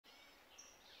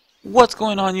What's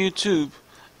going on, YouTube?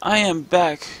 I am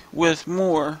back with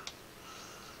more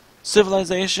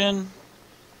Civilization,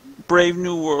 Brave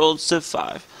New World, Civ V.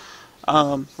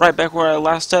 Right back where I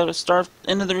last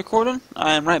ended the recording.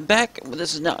 I am right back.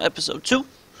 This is now episode 2.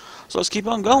 So let's keep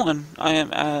on going. I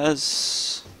am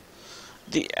as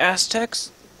the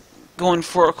Aztecs, going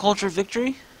for a culture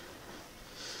victory,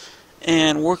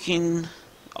 and working,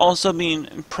 also being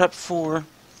prepped for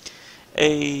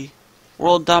a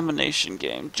World Domination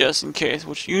game, just in case,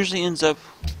 which usually ends up,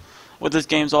 what this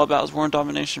game's all about is World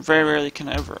Domination. Very rarely can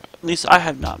I ever, at least I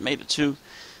have not made it to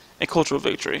a cultural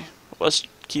victory. Let's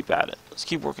keep at it. Let's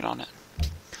keep working on it.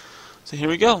 So here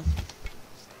we go.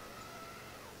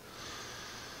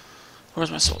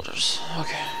 Where's my soldiers?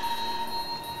 Okay.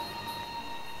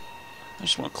 I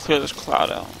just want to clear this cloud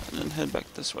out and then head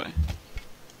back this way.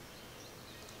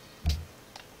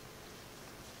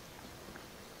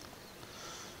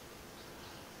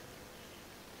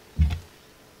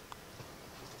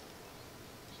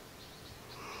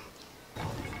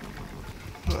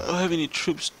 Do I have any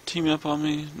troops teaming up on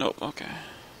me? Nope, okay.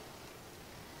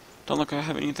 Don't look like I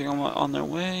have anything on their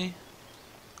way.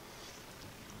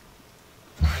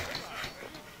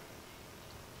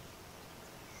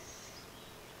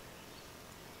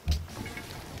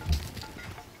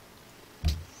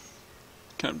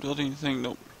 Can I build anything?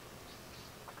 Nope.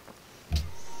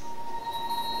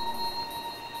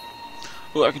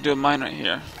 Ooh, I can do a mine right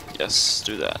here. Yes,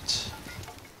 do that.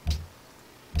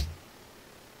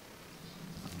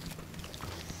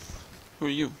 Who are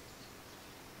you?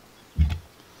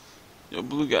 Yo,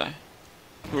 blue guy.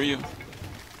 Who are you?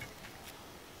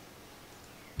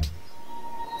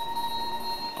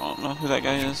 I don't know who that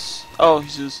guy is. Oh,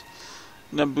 he's just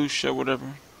Nebusha,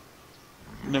 whatever.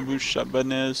 Nebusha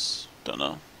Benez. Don't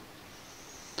know.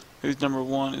 Who's number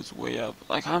 1 is way up.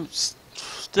 Like, I'm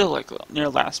still like near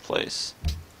last place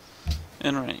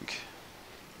in rank.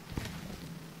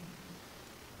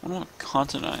 I don't know what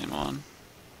continent I am on.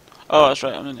 Oh, that's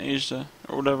right, I'm in Asia,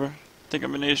 or whatever. I think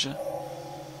I'm in Asia.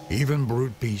 Even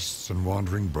brute beasts and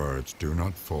wandering birds do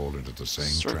not fall into the same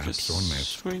Circus traps or nets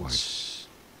sweets. twice.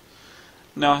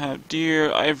 Now I have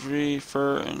deer, ivory,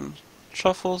 fur, and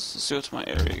truffles. Let's see what my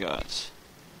area got.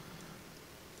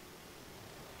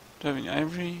 Do I have any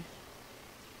ivory?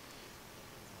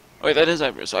 Oh, wait, that is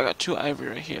ivory, so I got 2 ivory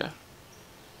right here.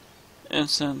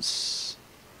 Incense.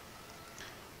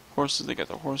 Horses, they got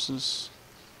the horses.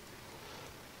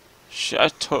 Shit, I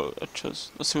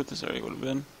chose. Let's see what this area would have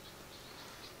been.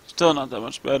 Still not that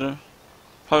much better.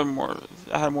 Probably more.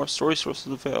 I had more story sources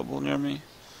available near me.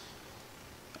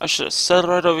 I should have settled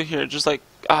right over here. Just like,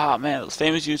 man, those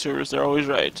famous YouTubers, they're always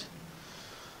right.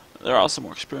 They're also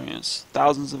more experienced.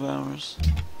 Thousands of hours.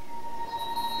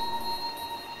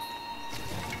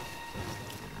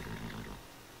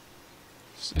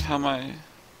 See how my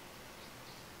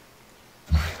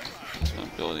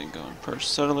building going per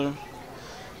settler.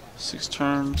 6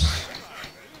 turns.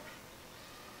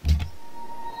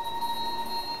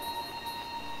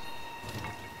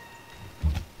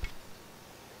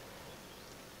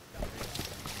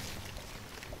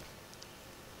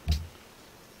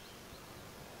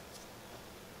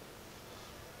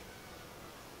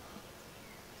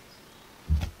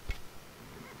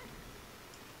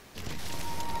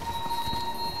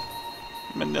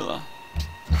 Manila.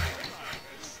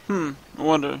 I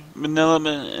wonder. Manila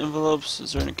envelopes,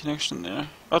 is there any connection there?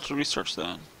 I'll have to research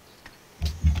that.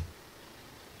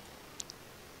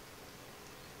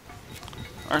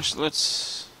 Actually,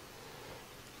 let's...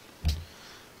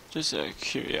 just out of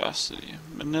curiosity.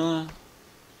 Manila?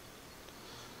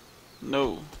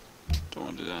 No. Don't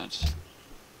want to do that.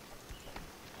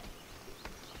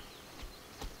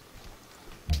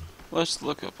 Let's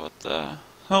look up what the...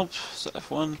 help. So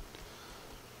F1.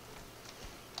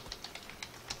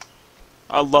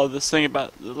 I love this thing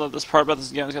about, I love this part about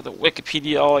this game. It's got the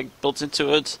Wikipedia all like built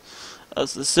into it.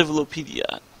 As the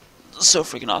Civilopedia. So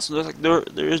freaking awesome. There's like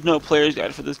there is no player's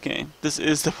guide for this game. This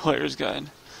is the player's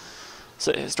guide.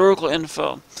 So historical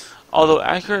info. Although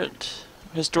accurate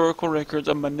historical records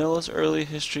of Manila's early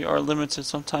history are limited,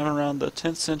 sometime around the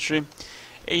 10th century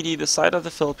AD, the site of the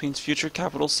Philippines' future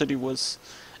capital city was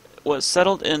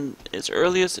settled in its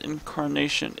earliest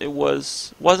incarnation. It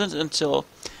wasn't until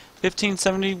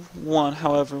 1571,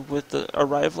 however, with the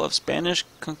arrival of Spanish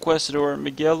conquistador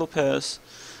Miguel Lopez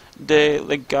de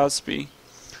Legazpi,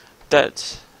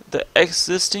 that the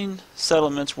existing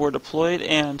settlements were deployed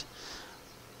and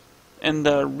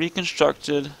the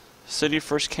reconstructed city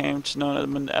first came to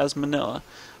known as Manila.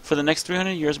 For the next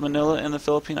 300 years, Manila and the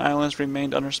Philippine Islands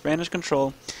remained under Spanish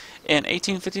control. In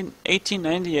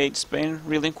 1898, Spain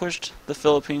relinquished the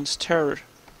Philippines'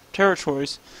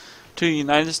 territories to the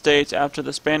United States after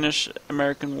the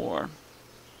Spanish-American War.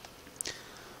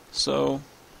 So,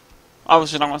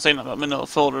 obviously not going to say nothing about Manila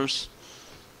folders.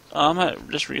 I might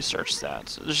just research that.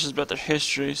 So this is about their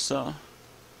history, so...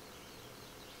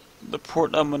 The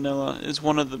port of Manila is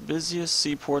one of the busiest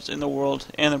seaports in the world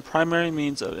and the primary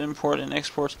means of import and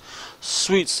export.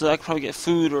 Sweet, so I could probably get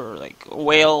food or like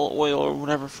whale oil or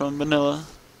whatever from Manila.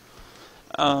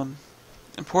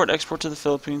 Import-export to the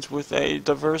Philippines with a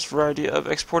diverse variety of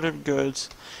exported goods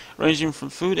ranging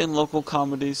from food and local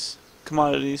commodities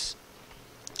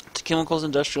to chemicals,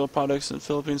 industrial products in the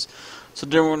Philippines. So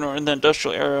during we're in the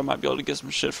industrial area, I might be able to get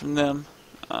some shit from them,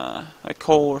 like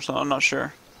coal or something. I'm not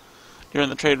sure. During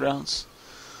the trade routes,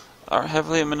 are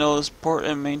heavily at Manila's port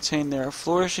and maintain their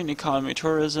flourishing economy.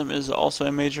 Tourism is also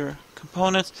a major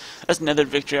component. That's another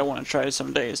victory I want to try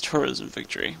someday, is tourism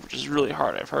victory, which is really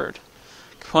hard, I've heard.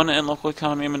 Component and local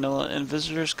economy in Manila, and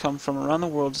visitors come from around the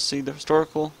world to see the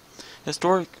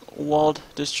historic walled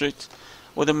district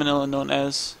within Manila known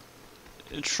as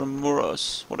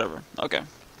Intramuros, whatever. Okay.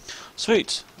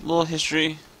 Sweet. Little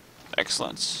history.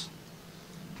 Excellence.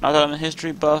 Not that I'm a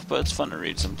history buff, but it's fun to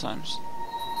read sometimes.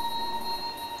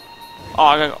 Oh,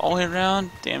 I got it all the way around?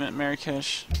 Damn it,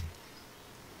 Marrakesh.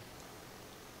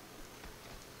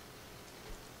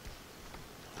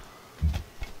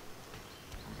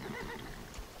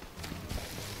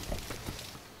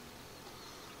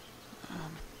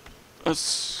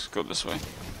 Let's go this way.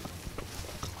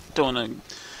 Don't wanna...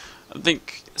 I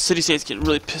think city-states get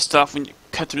really pissed off when you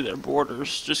cut through their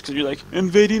borders, just because you're like,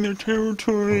 invading their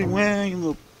territory, wah, you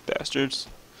little bastards.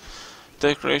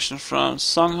 Declaration from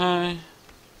Shanghai.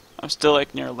 I'm still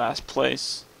like near last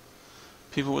place.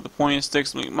 People with the pointy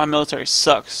sticks. My military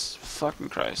sucks. Fucking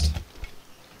Christ.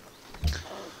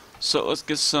 So let's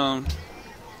get some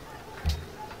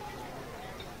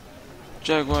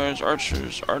Jaguars,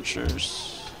 archers.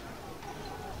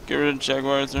 Get rid of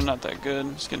Jaguars, they're not that good.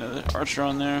 Let's get another archer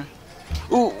on there.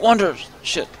 Ooh, wonders!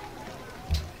 Shit.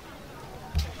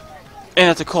 And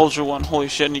that's a culture one. Holy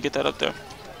shit, and you get that up there.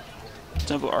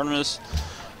 Temple Artemis.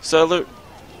 Settler.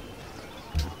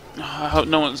 I hope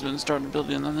no one's been starting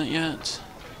building on that yet.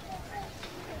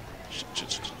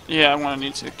 Yeah, I'm gonna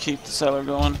need to keep the settler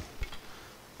going.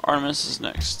 Artemis is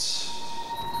next.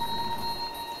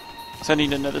 So I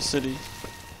need another city.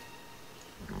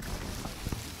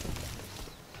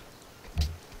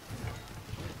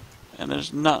 And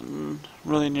there's nothing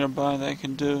really nearby that I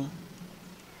can do.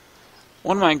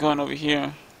 When am I going over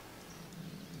here?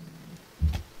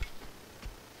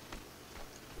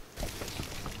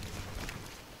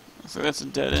 So that's a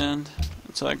dead end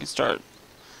until I can start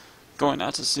going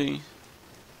out to sea.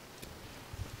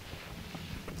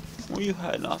 What are you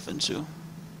hiding off into?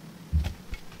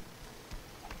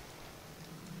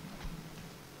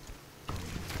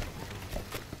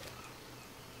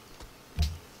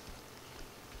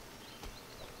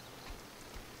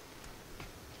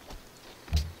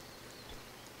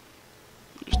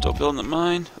 You're still building the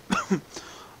mine.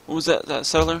 What was that? That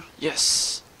settler?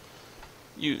 Yes.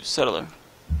 You settler.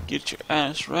 Get your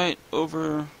ass right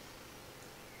over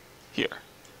here.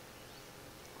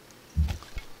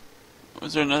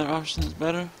 Was there another option that's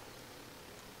better?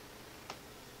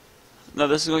 No,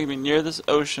 this is going to be near this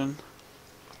ocean.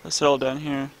 Let's settle down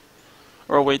here.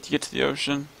 Or wait to get to the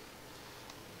ocean.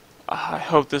 I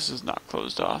hope this is not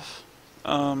closed off.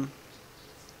 Some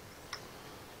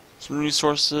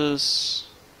resources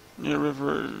near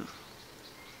river.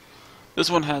 This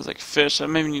one has like fish. I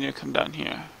maybe need to come down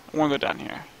here. I want to go down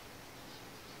here.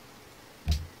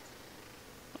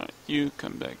 Alright, you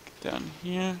come back down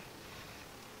here.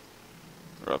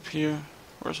 Or up here.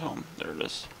 Where's home? There it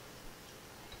is.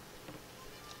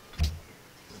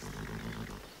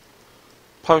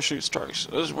 Parachute strikes.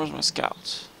 Where's my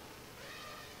scouts?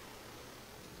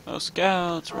 No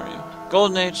scouts. Where are you?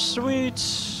 Golden Age. Sweet.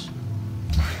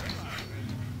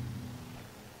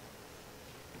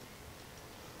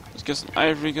 Let's get some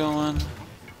ivory going.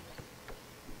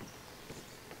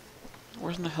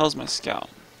 Where in the hell's my scout?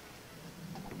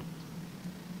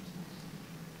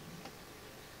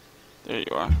 There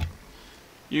you are.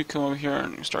 You come over here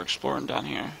and start exploring down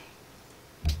here.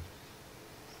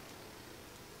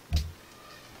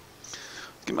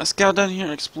 Get my scout down here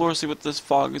and explore, see what this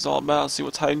fog is all about, see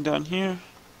what's hiding down here.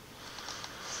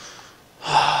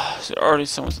 So already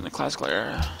someone's in the classical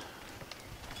era.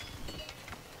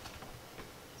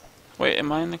 Wait,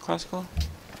 am I in the classical?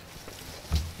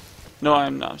 No,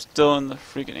 I'm not. I'm still in the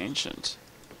freaking ancient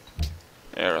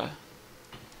era.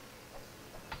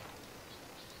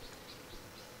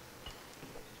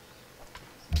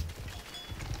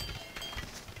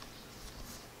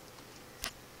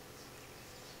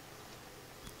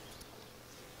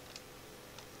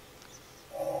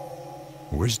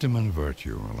 Wisdom and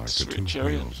virtue are like the Sweet two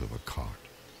chariot. wheels of a cart.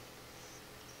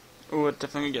 Oh, it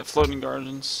definitely get floating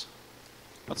gardens.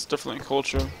 That's definitely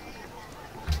culture.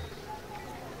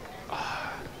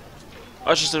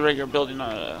 That's just a regular building,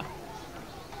 not a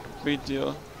big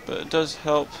deal. But it does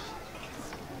help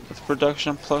with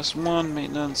production +1,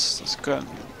 maintenance. That's good.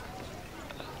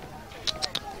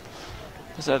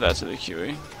 Let's add that to the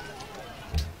QE.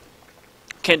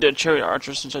 Can't do a chariot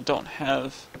archer since I don't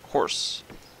have horse.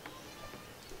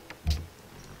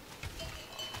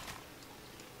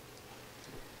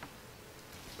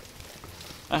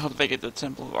 I hope they get the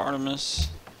Temple of Artemis.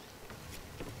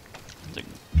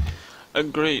 A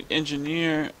great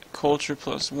engineer, culture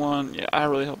 +1. Yeah, I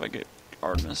really hope I get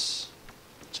Artemis.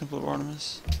 Temple of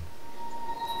Artemis.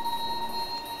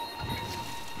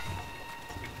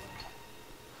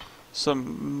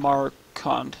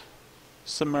 Samarkand.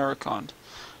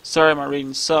 Sorry, my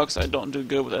reading sucks. I don't do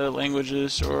good with other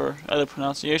languages or other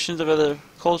pronunciations of other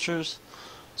cultures,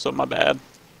 so my bad.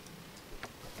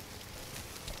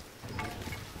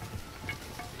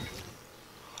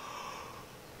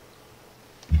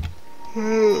 I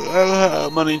don't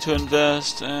have money to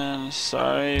invest, and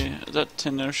sorry, is that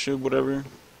Tenoshu, whatever?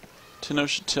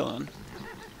 Tenoshu Tillin.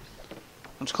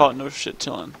 Let's call it no shit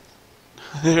Tillin.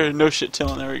 No shit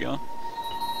Tillin, there we go.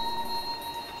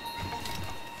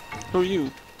 Who are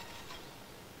you?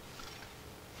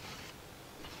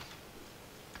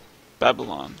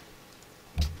 Babylon.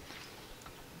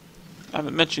 I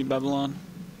haven't met you, Babylon.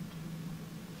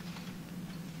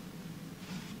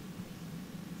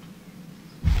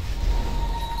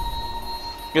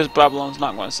 Guess Babylon's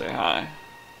not going to say hi.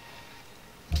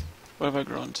 What have I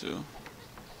grown to?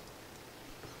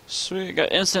 Sweet,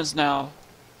 got incense now.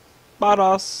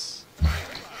 Badass.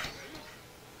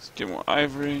 Let's get more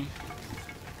ivory.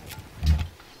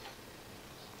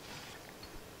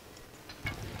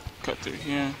 Cut through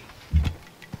here.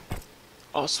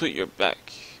 Oh, sweet, you're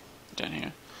back down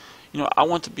here. You know, I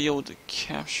want to be able to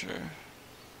capture.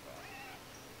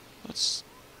 Let's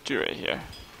do right here.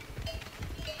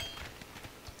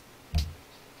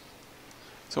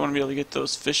 So I want to be able to get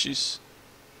those fishies.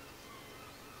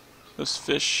 Those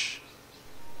fish.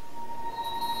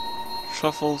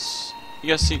 Truffles.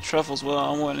 You guys see truffles? Well,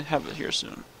 I'm going to have it here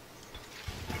soon.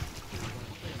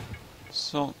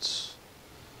 Salt.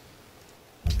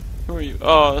 Who are you?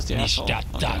 Oh, that's the asshole.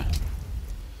 Okay.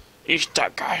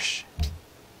 Ishtagash.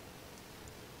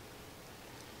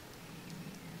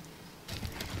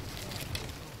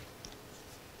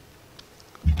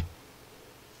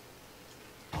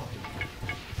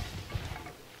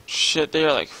 Shit, they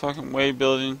are like fucking way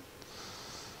building.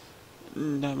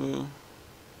 Nebu,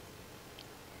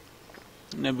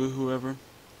 whoever.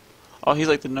 Oh, he's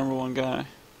like the #1 guy.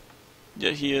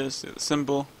 Yeah, he is. The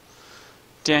symbol.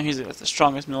 Damn, he's like the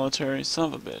strongest military.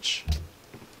 Son of a bitch.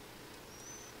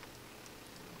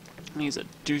 And he's a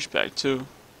douchebag too.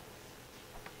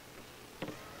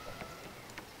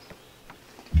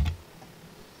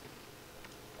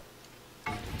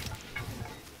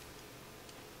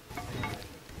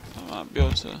 I might be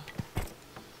able to.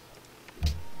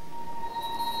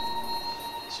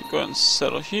 So go ahead and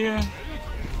settle here.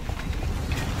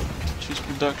 Choose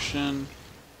production.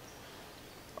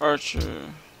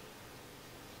 Archer.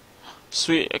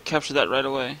 Sweet, I captured that right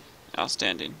away.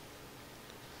 Outstanding.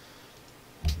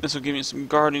 This will give me some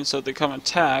guarding, so if they come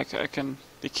attack,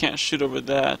 they can't shoot over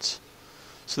that.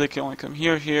 So they can only come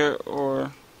here,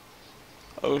 or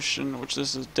ocean, which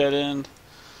this is dead end.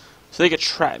 So they could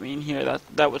trap me in here.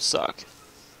 That would suck.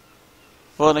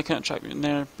 Well, they can't trap me in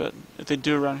there, but if they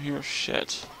do around here,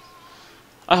 shit.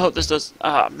 I hope this does.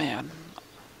 Ah, man.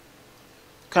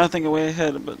 Kind of thinking way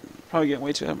ahead, but probably getting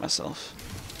way too ahead of myself.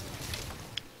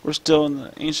 We're still in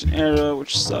the ancient era,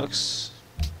 which sucks.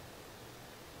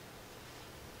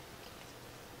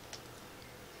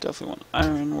 Definitely want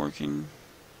iron working.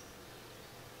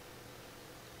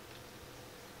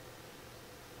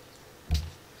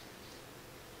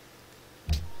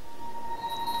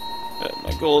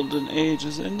 My golden age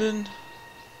is ending.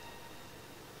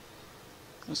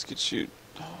 Let's get you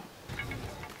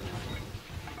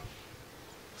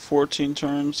 14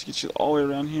 turns to get you all the way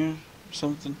around here or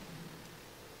something.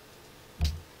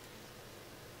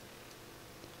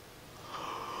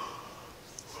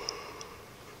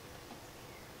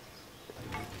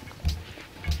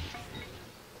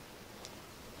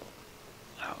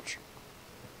 Ouch.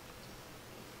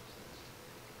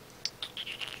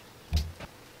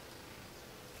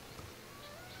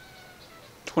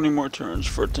 Twenty more turns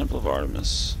for Temple of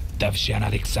Artemis.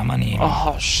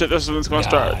 Oh shit, this one's gonna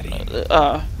start.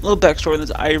 Little backstory on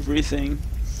this ivory thing.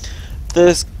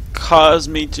 This caused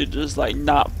me to just like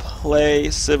not play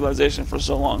Civilization for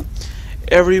so long.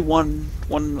 Every one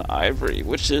ivory,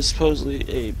 which is supposedly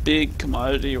a big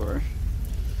commodity or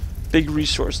big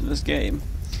resource in this game.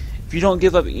 If you don't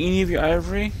give up any of your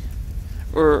ivory,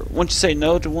 or once you say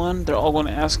no to one, they're all going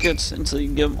to ask it until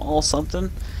you give them all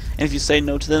something. And if you say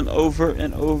no to them over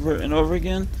and over and over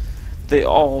again, they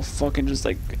all fucking just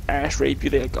like ash rape you.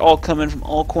 They like all come in from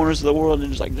all corners of the world and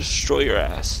just like destroy your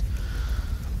ass.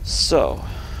 So,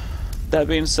 that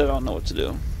being said, I don't know what to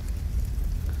do.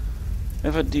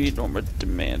 If a deed normal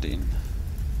demanding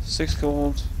 6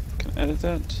 gold, can I edit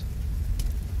that?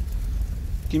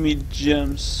 Give me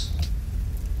gems.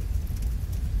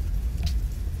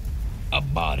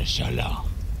 Abadishallah.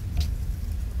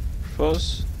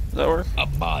 Propose? Does that work?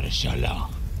 Abadishallah.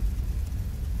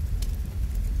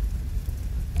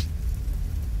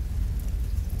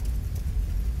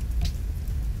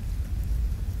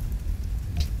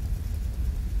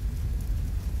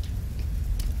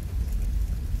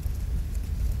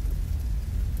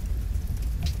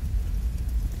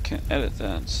 Can't edit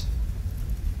that.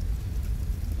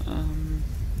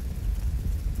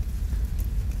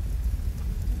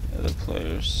 Other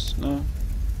players, no.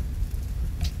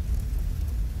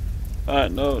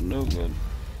 Alright, no good.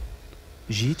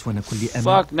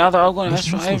 Fuck, now they're all going to ask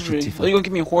for ivory. Are you going to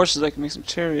give me horses? I can make some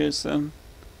chariots then.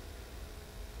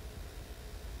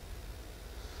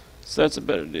 So that's a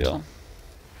better deal.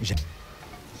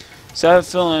 So I have a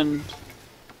feeling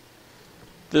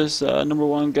this number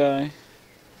 1 guy,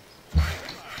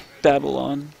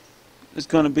 Babylon, is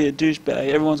going to be a douchebag.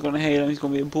 Everyone's going to hate him. He's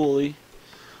going to be a bully.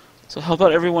 So help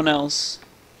out everyone else.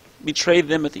 Betray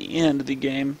them at the end of the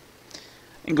game.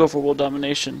 And go for world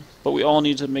domination. But we all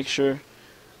need to make sure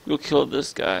we'll kill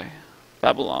this guy,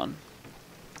 Babylon.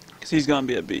 Because he's going to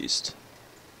be a beast.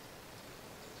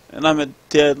 And I'm a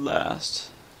dead last.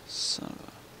 So,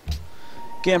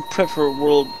 getting prepped for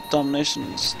world domination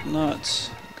is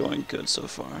not going good so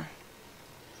far.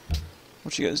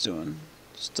 What you guys doing?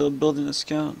 Still building a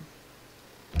scout?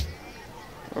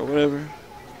 Or whatever.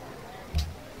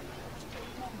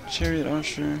 Chariot,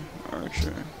 archer,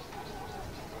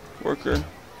 worker.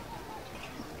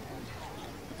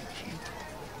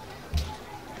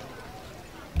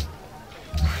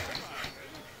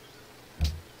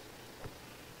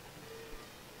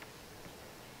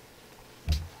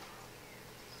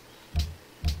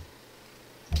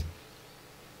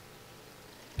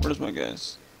 Where's my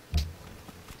guys?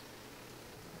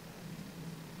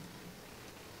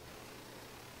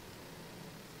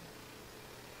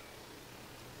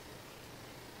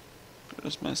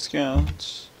 Where's my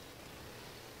scouts?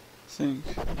 I think,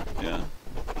 yeah.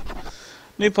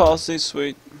 New policy,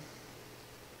 sweet.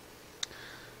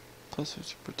 Plus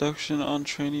 50 production on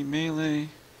training melee.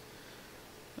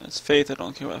 That's faith, I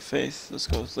don't care about faith. Let's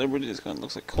go with liberty, this kind of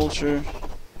looks like culture.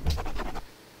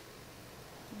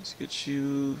 Let's get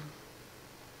you...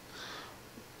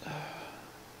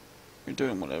 You're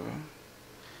doing whatever.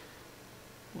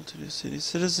 Multitude city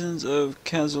citizens of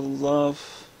Kazil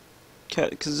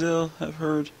have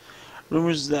heard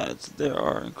rumors that there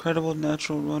are incredible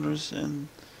natural wonders in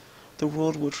the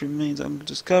world which remains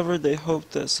undiscovered. They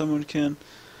hope that someone can...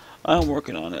 I'm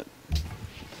working on it.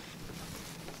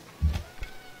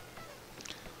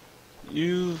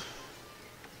 You...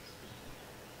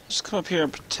 just come up here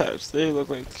and protect. They look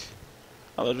like...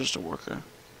 oh, they're just a worker.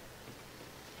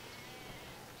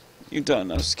 You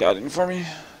done enough scouting for me?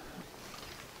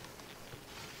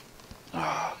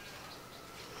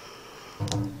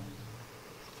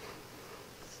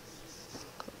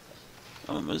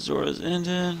 Missoura's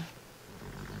ended.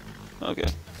 Okay.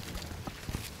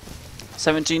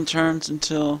 17 turns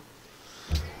until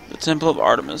the Temple of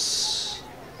Artemis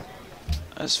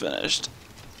is finished.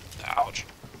 Ouch.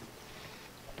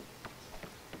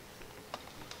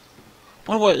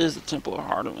 I wonder what is the Temple of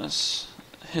Artemis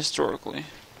historically?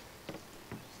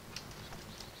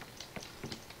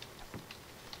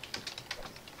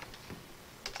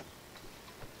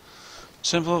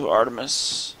 Temple of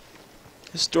Artemis.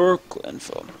 Historical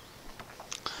info.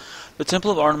 The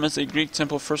Temple of Artemis, a Greek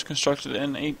temple first constructed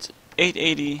in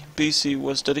 880 BC,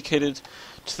 was dedicated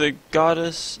to the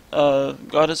goddess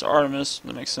Artemis,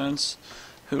 that makes sense,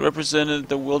 who represented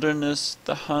the wilderness,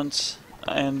 the hunt,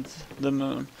 and the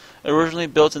moon. Originally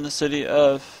built in the city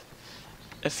of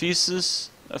Ephesus,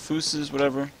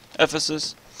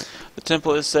 the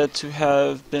temple is said to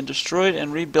have been destroyed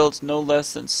and rebuilt no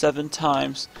less than 7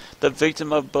 times, the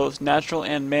victim of both natural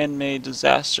and man-made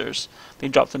disasters. They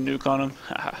dropped a nuke on him.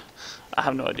 I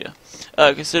have no idea.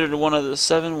 Considered one of the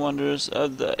 7 wonders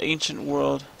of the ancient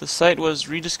world, the site was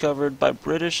rediscovered by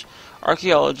British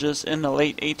archaeologists in the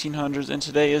late 1800s and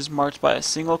today is marked by a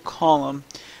single column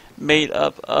made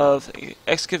up of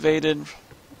excavated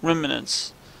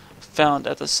remnants found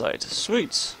at the site.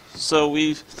 Sweet. So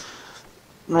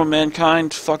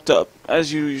mankind fucked up,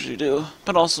 as you usually do,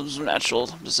 but also some natural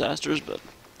disasters, but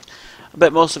I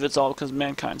bet most of it's all because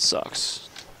mankind sucks.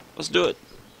 Let's do it.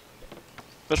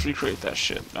 Let's recreate that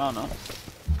shit. I don't know.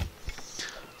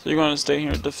 So you're going to stay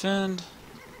here and defend.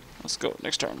 Let's go.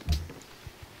 Next turn.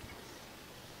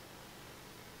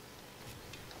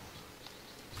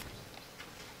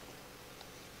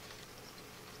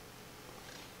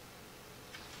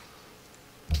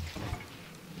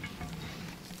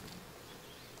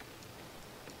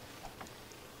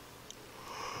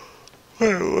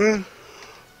 Wait, what?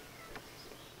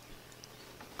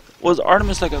 Was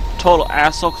Artemis like a total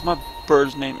asshole? Because my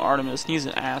bird's named Artemis, and he's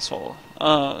an asshole.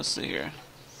 Let's see here.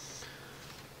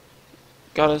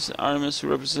 Goddess Artemis, who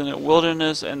represented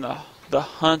wilderness and the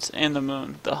hunt and the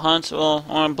moon. The hunt, well,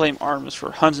 I want to blame Artemis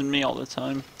for hunting me all the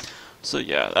time. So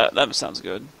yeah, that sounds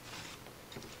good.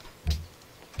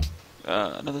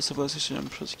 Another civilization in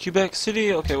Quebec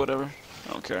City? Okay, whatever.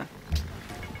 I don't care.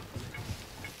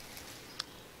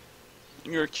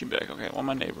 You're Quebec, okay, well,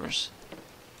 my neighbors.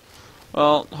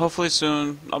 Well, hopefully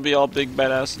soon I'll be all big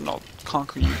badass and I'll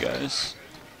conquer you guys.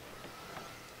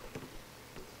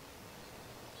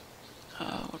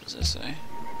 What does this say?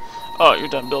 Oh, you're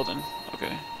done building.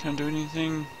 Okay, can't do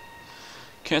anything.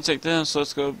 Can't take them, so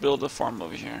let's go build a farm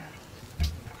over here.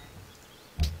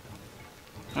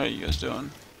 How are you guys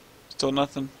doing? Still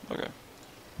nothing? Okay.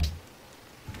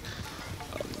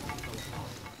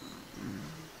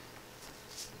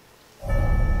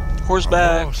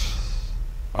 Horseback!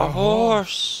 A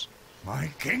horse! My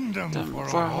kingdom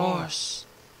For a horse.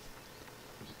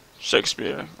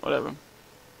 Shakespeare, whatever.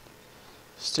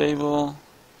 Stable,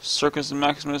 Circus and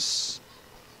Maximus,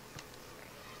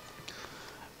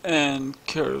 and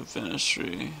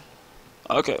Caravanistry.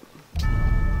 Okay.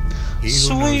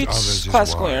 Sweet!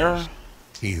 Classical error.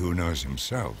 He who knows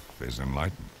himself is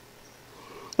enlightened.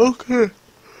 Okay.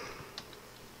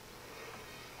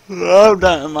 I'm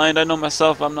not enlightened. I know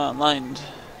myself. I'm not enlightened.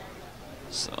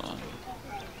 So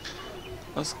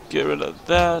let's get rid of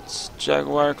that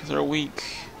Jaguar because they're weak.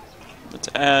 Let's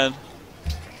add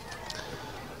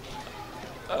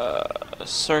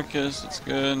Circus. It's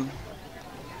good.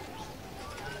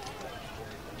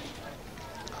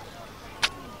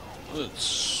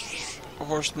 Let's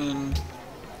Horseman.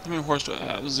 How many horse do I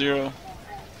have? 0.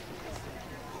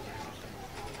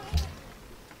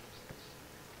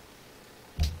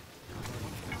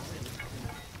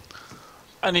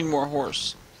 I need more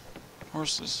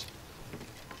horses.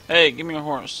 Hey, give me a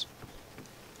horse.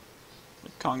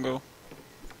 Congo.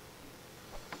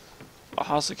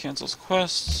 Ahasa cancels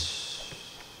quest.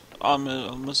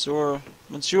 Monsieur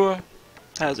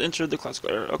has entered the classical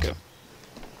era. Okay.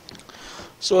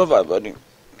 So have I, buddy.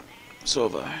 So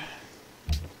have I.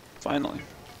 Finally.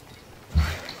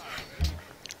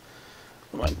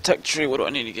 My tech tree. What do I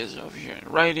need to get over here?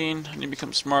 Writing. I need to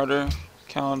become smarter.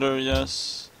 Calendar.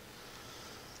 Yes.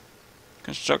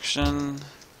 Construction,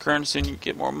 currency, and you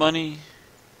get more money.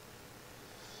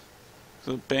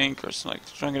 The bank or something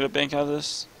like trying to get a bank out of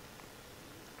this.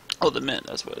 Oh, the mint,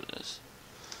 that's what it is.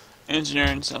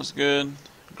 Engineering sounds good.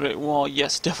 Great Wall,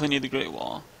 yes, definitely need the Great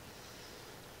Wall.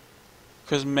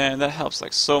 Because man, that helps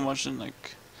like so much in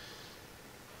like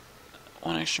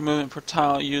 1 extra movement per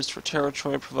tile used for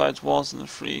territory provides walls in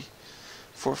the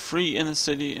for free in the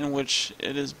city in which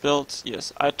it is built.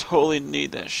 Yes, I totally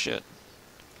need that shit.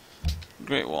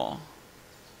 Great Wall.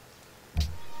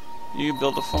 You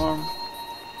build a farm.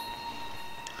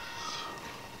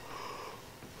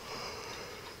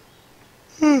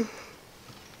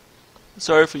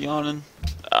 Sorry for yawning.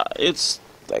 It's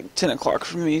like 10 o'clock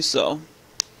for me, so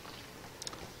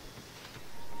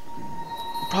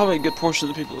probably a good portion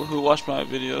of the people who watch my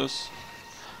videos.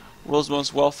 World's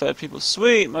most well-fed people.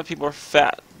 Sweet, my people are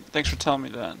fat. Thanks for telling me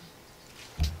that.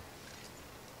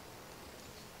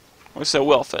 I said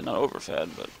well-fed, not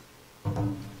overfed, but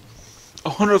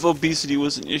I wonder if obesity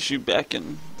was an issue back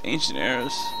in ancient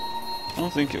eras. I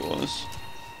don't think it was.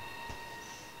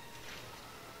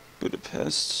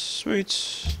 Budapest,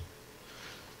 sweet.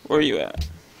 Where are you at?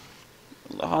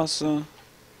 Lhasa.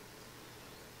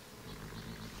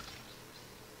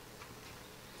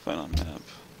 Find on map.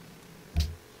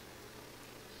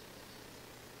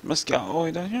 Moscow, all the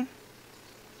way down here?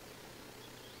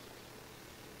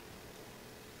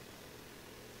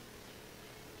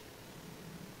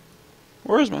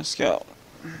 Where is my scout?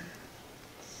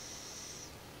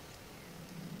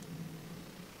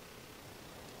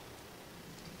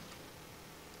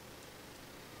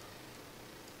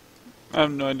 I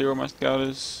have no idea where my scout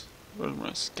is. Where's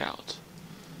my scout?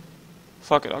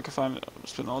 Fuck it, I can find it. I'll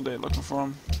spend all day looking for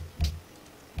him.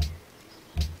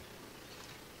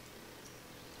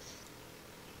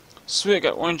 Sweet, I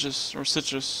got oranges or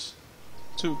citrus.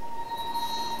 2.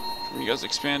 You guys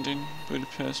expanding.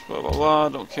 Budapest, blah blah blah,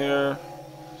 don't care.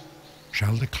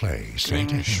 Shall the clay say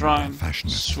to him Shrine. that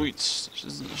fashioneth? Sweet.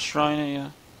 Isn't a shrine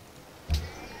a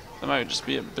that might just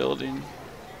be a building.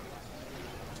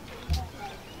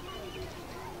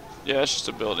 Yeah, it's just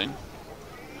a building.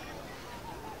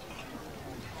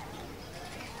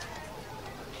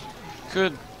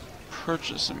 Could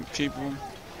purchase some people.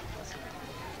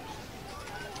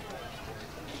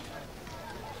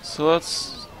 So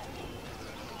let's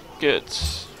get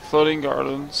floating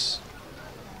gardens.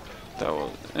 That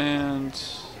was and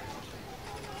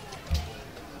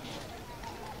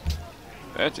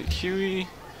back to Kiwi,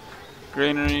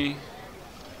 granary.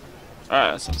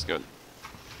 Alright, that sounds good.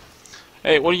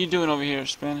 Hey, what are you doing over here,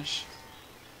 Spanish?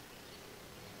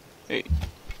 Hey,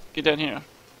 get down here.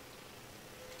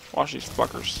 Watch these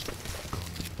fuckers.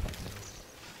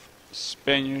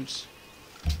 Spaniards.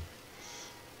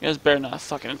 You guys better not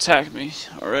fucking attack me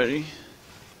already.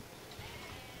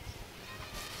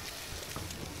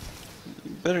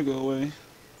 You better go away.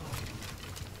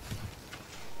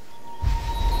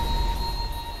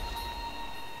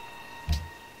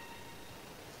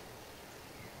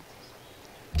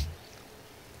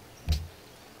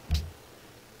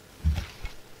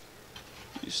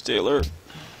 You stay alert.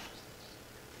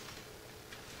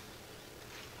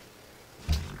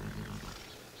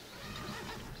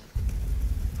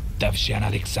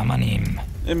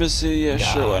 Embassy, yeah,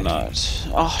 sure, why not?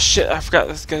 Oh shit, I forgot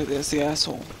this guy, that's the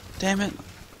asshole. Damn it.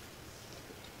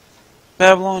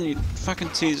 Babylon, you fucking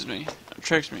teased me.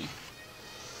 Tricked me.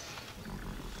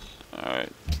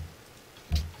 Alright.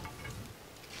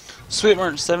 Sweet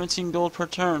merch, 17 gold per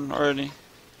turn already.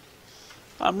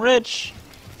 I'm rich!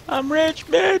 I'm rich,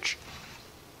 bitch!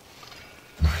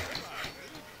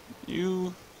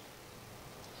 You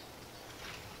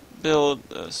build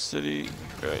a city,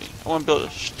 right? I want to build a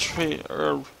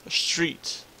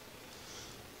street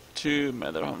to my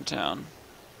other hometown,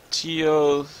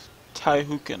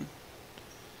 Teotihuacan.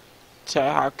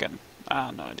 Teotihuacan. I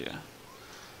have no idea.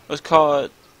 Let's call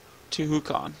it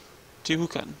Teotihuacan.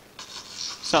 Teotihuacan.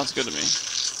 Sounds good to me.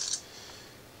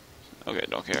 Okay,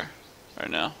 don't care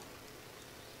right now.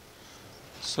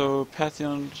 So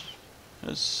Pantheon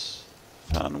is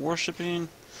found worshipping.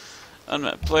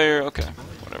 Unmet player, okay,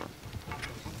 whatever.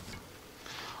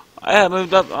 I had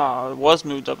moved up, I was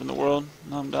moved up in the world.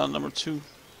 Now I'm down number 2.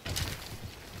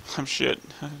 I'm shit.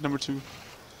 Number 2.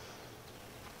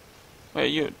 Wait,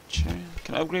 you, can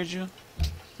I upgrade you?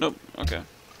 Nope, okay.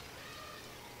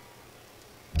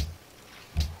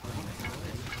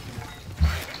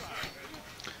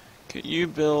 Okay, you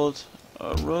build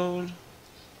a road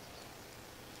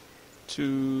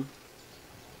to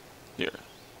here.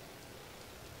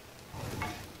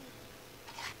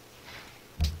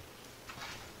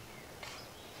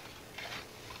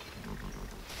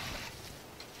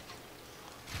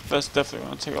 That's definitely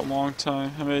gonna take a long time.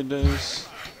 How many days?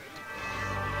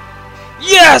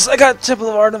 Yes! I got Temple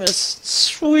of Artemis!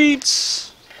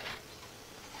 Sweet!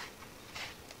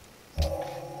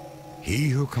 He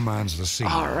who commands the sea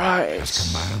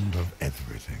has command of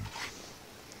everything.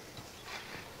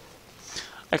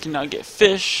 I can now get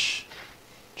fish,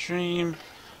 dream,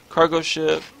 cargo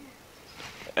ship,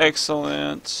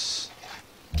 excellent,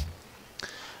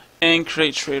 and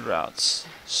create trade routes.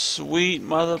 Sweet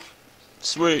mother...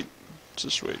 Sweet.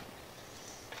 Just sweet.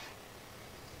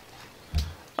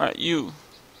 Alright, you.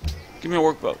 Give me a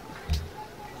workboat.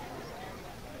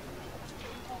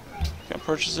 Can I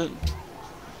purchase it?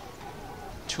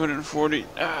 240.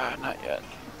 Ah, not yet.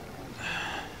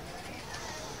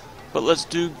 But let's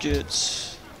do get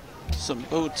some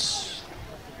boats.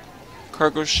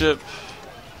 Cargo ship.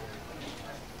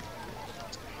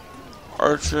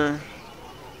 Archer.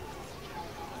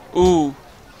 Ooh.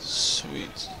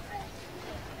 Sweet.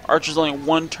 Archer's only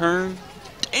 1 turn.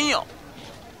 Damn!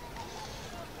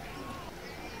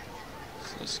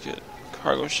 So let's get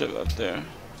cargo ship up there.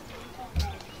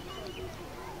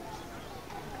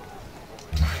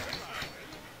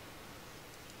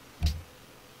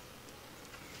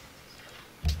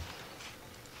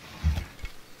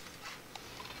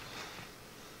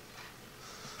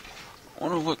 I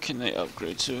wonder what can they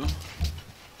upgrade to.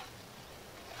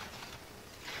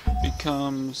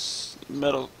 Becomes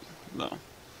metal. No.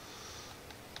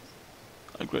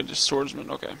 Upgrade to swordsman.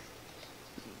 Okay.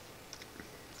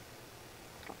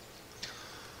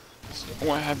 So I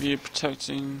want to have you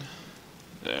protecting.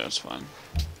 Yeah, that's fine.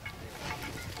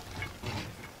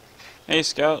 Hey,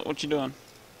 Scout, what you doing?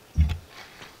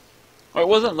 I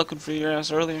wasn't looking for your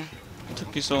ass earlier. It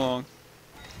took you so long.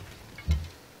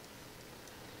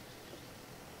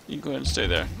 You can go ahead and stay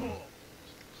there.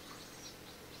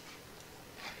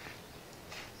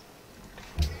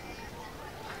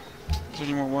 Is there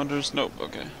any more wonders? Nope,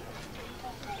 okay.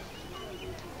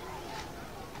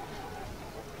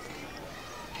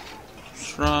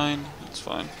 Shrine, that's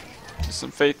fine. There's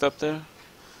some faith up there.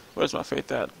 Where's my faith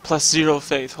at? +0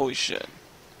 faith, holy shit.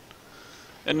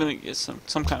 I need to get some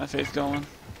kind of faith going.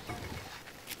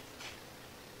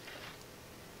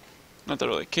 Not that I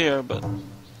really care, but...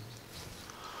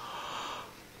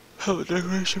 Have a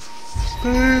decoration for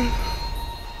Spain.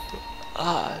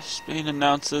 Spain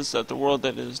announces that the world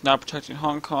that is now protecting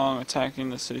Hong Kong, attacking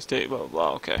the city-state, blah blah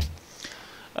blah, okay.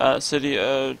 City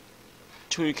of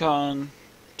Tutican,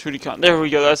 there we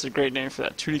go, that's a great name for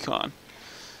that, Tutican.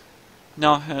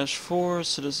 Now has 4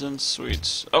 citizen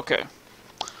suites, okay.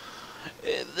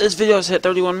 This video has hit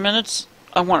 31 minutes.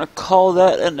 I want to call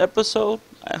that an episode.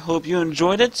 I hope you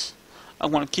enjoyed it. I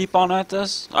want to keep on at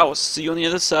this. I will see you on the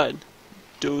other side.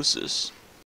 Deuces.